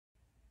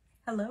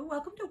Hello,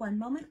 welcome to One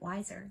Moment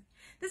Wiser.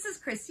 This is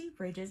Christy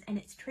Bridges and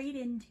it's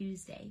Trade-In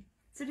Tuesday.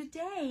 So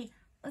today,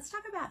 let's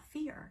talk about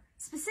fear.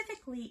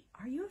 Specifically,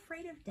 are you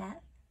afraid of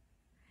death?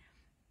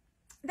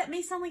 That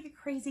may sound like a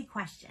crazy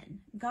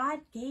question.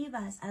 God gave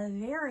us a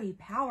very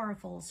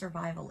powerful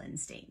survival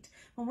instinct.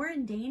 When we're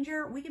in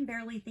danger, we can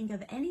barely think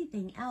of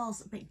anything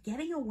else but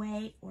getting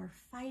away or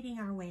fighting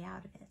our way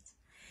out of it.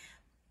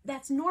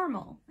 That's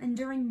normal, and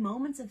during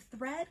moments of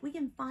threat, we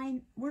can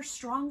find we're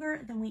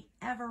stronger than we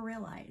ever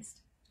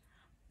realized.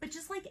 But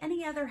just like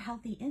any other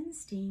healthy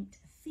instinct,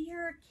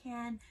 fear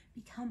can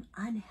become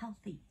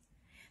unhealthy.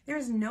 There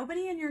is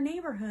nobody in your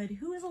neighborhood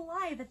who is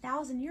alive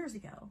 1,000 years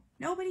ago.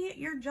 Nobody at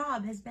your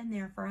job has been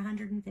there for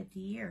 150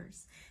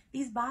 years.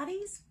 These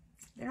bodies,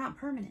 they're not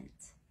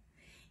permanent.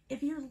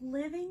 If you're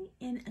living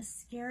in a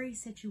scary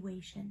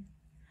situation,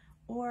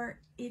 or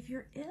if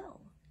you're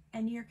ill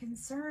and you're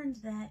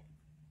concerned that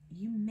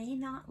you may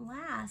not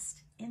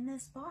last in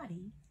this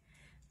body,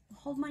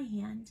 hold my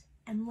hand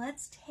and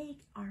let's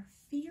take our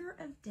fear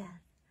of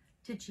death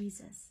to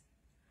Jesus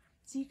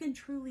so you can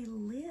truly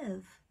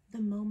live the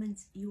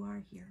moments you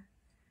are here.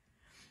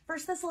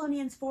 1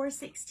 Thessalonians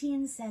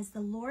 4:16 says,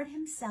 "The Lord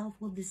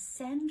himself will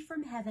descend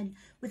from heaven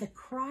with a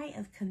cry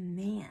of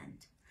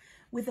command,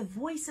 with the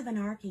voice of an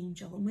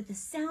archangel, and with the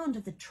sound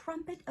of the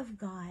trumpet of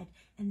God,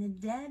 and the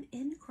dead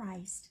in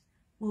Christ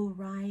will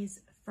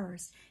rise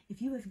first."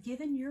 If you have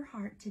given your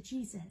heart to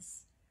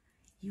Jesus,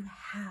 you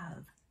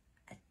have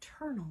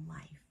eternal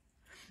life.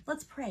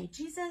 Let's pray.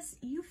 Jesus,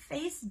 you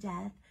faced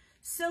death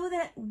so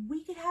that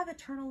we could have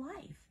eternal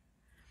life.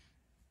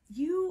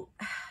 You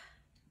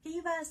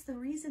gave us the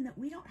reason that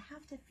we don't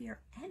have to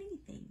fear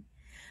anything,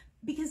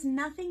 because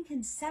nothing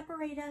can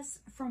separate us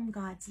from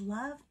God's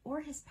love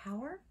or his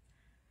power.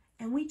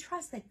 And we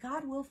trust that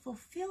God will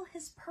fulfill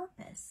his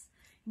purpose,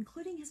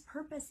 including his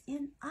purpose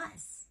in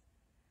us.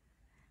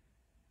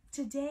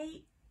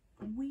 Today,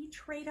 we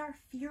trade our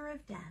fear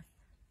of death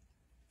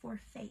for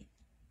faith.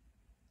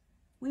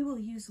 We will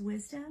use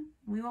wisdom.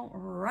 We won't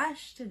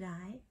rush to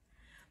die,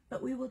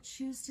 but we will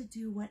choose to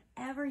do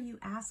whatever you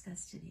ask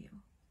us to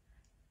do,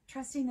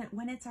 trusting that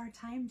when it's our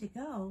time to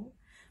go,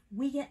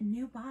 we get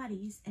new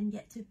bodies and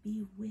get to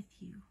be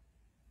with you.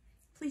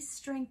 Please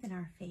strengthen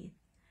our faith.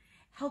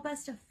 Help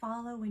us to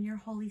follow when your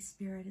Holy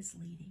Spirit is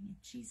leading. In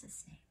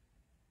Jesus' name,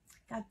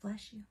 God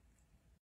bless you.